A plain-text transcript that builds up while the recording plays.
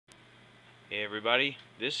Hey everybody,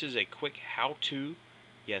 this is a quick how-to.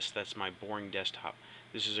 Yes, that's my boring desktop.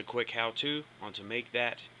 This is a quick how-to on to make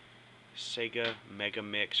that Sega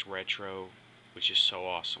MegaMix Retro, which is so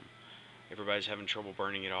awesome. Everybody's having trouble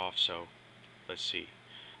burning it off, so let's see.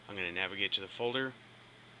 I'm going to navigate to the folder.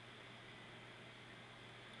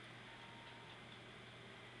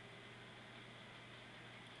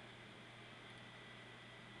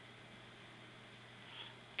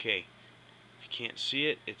 Okay, if you can't see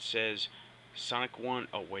it, it says Sonic 1.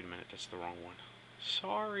 Oh, wait a minute, that's the wrong one.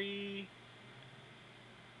 Sorry.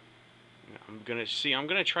 I'm gonna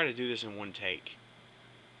try to do this in one take.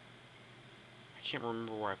 I can't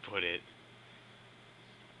remember where I put it.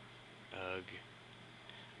 Ugh.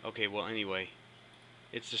 Okay, well anyway,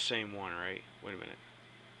 it's the same one, right? Wait a minute.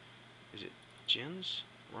 Is it gens?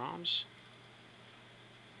 ROMs?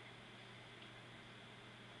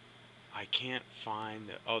 I can't find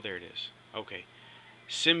the... Oh, there it is. Okay.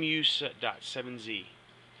 simu.7z.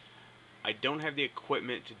 I don't have the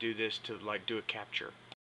equipment to do this, to like do a capture.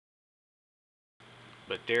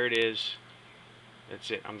 But there it is.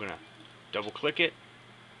 That's it. I'm gonna double click it.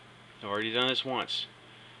 I've already done this once.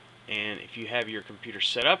 And if you have your computer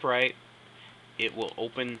set up right, it will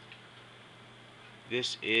open.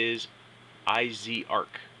 This is IZArc.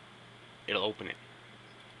 It'll open it.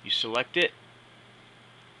 You select it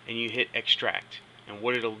and you hit extract. And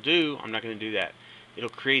what it'll do, I'm not going to do that. It'll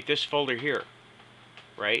create this folder here,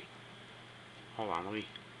 right? Hold on, let me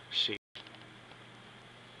see.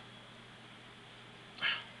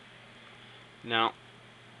 Now,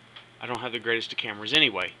 I don't have the greatest of cameras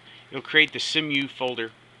anyway. It'll create the simu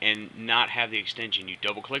folder and not have the extension. You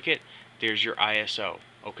double click it, there's your ISO.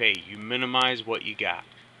 Okay, you minimize what you got,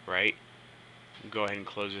 right? Go ahead and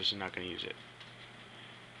close this. I'm not going to use it.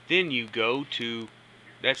 Then you go to,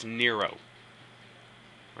 that's Nero,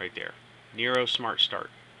 right there. Nero Smart Start.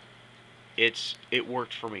 It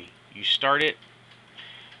worked for me. You start it.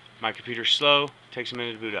 My computer's slow. Takes a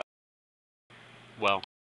minute to boot up. Well,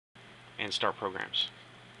 and start programs.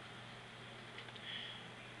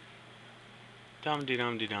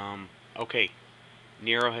 Dum-de-dum-de-dum. Okay,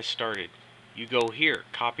 Nero has started. You go here,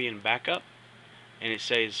 copy and backup, and it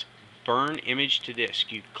says burn image to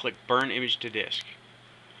disk. You click burn image to disk.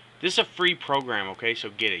 This is a free program, okay, so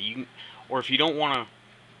get it. You can, or if you don't want to,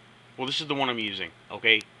 well, this is the one I'm using,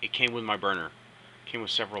 okay? It came with my burner. It came with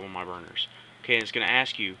several of my burners. Okay, and it's going to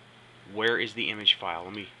ask you, where is the image file?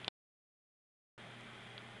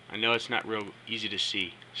 I know it's not real easy to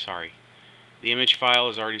see, sorry. The image file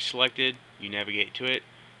is already selected. You navigate to it.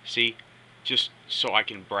 See, just so I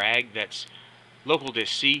can brag, that's local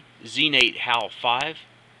disk C, Z8 HAL 5,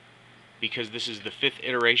 because this is the 5th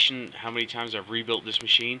iteration, how many times I've rebuilt this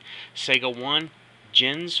machine. Sega 1,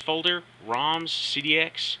 gens folder, ROMs,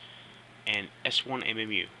 CDX, and S1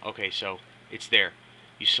 MMU. Okay, so it's there.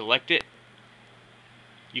 You select it.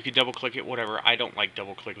 You can double click it, whatever. I don't like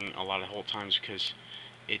double clicking a lot of whole times because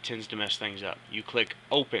it tends to mess things up. You click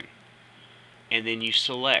open, and then you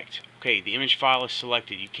select. Okay, the image file is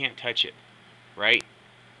selected. You can't touch it, right?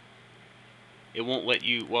 It won't let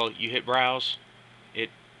you, well, you hit browse,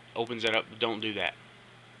 it opens that up. Don't do that.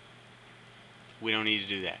 We don't need to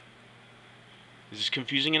do that. Is this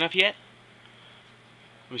confusing enough yet?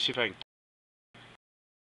 Let me see if I can.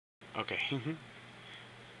 Okay.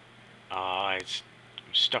 I'm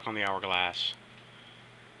stuck on the hourglass.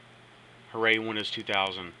 Hooray, Windows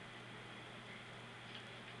 2000.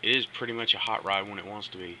 It is pretty much a hot rod when it wants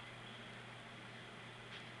to be.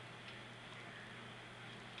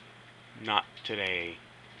 Not today.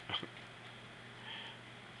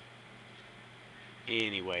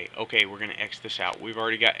 Anyway, okay, we're going to X this out. We've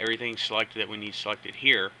already got everything selected that we need selected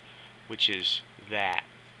here, which is that.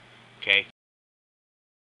 Okay?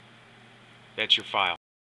 That's your file.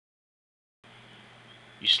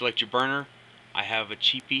 You select your burner. I have a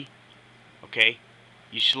cheapie. Okay?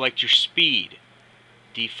 You select your speed.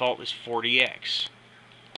 Default is 40x.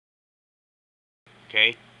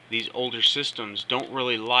 Okay? These older systems don't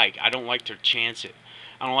really like, I don't like to chance it.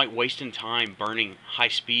 I don't like wasting time burning high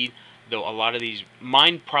speed, though a lot of these,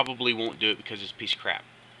 mine probably won't do it because it's a piece of crap.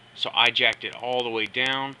 So I jacked it all the way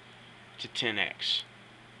down to 10x.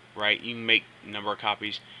 Right? You can make a number of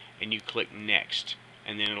copies and you click next,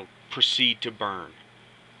 and then it'll proceed to burn.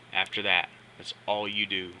 After that, that's all you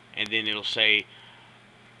do. And then it'll say,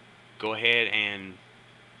 go ahead and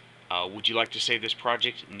would you like to save this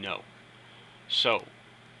project? No. So,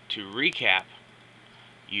 to recap,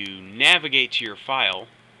 you navigate to your file.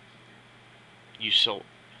 You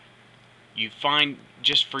find,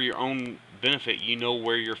 just for your own benefit, you know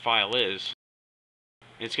where your file is.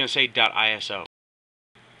 It's going to say .iso,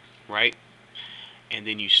 right? and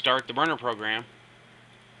then you start the burner program.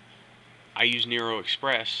 I use Nero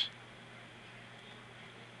Express.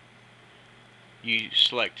 You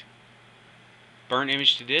select burn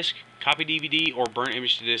image to disk, copy DVD, or burn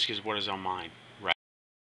image to disk is what is on mine. Right.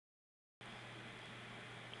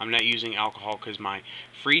 I'm not using alcohol because my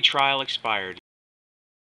free trial expired.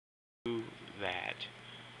 Do that.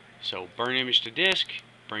 So burn image to disk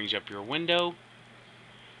brings up your window.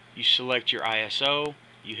 You select your ISO.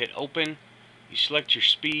 You hit open. You select your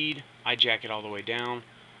speed. I jack it all the way down.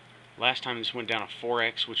 Last time this went down to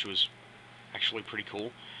 4x, which was actually pretty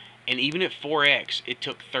cool. And even at 4x, it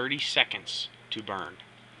took 30 seconds to burn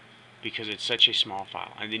because it's such a small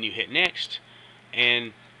file. And then you hit next,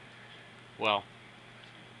 and well,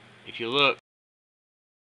 if you look,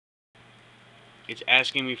 it's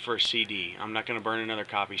asking me for a CD. I'm not going to burn another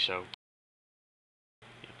copy, so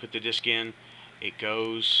put the disc in. It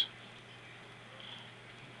goes.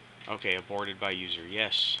 Okay, aborted by user.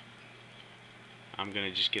 Yes. I'm going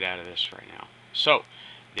to just get out of this right now. So,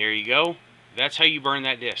 there you go. That's how you burn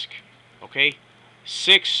that disc. Okay?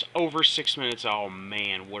 Over 6 minutes. Oh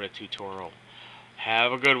man, what a tutorial.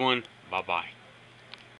 Have a good one. Bye-bye.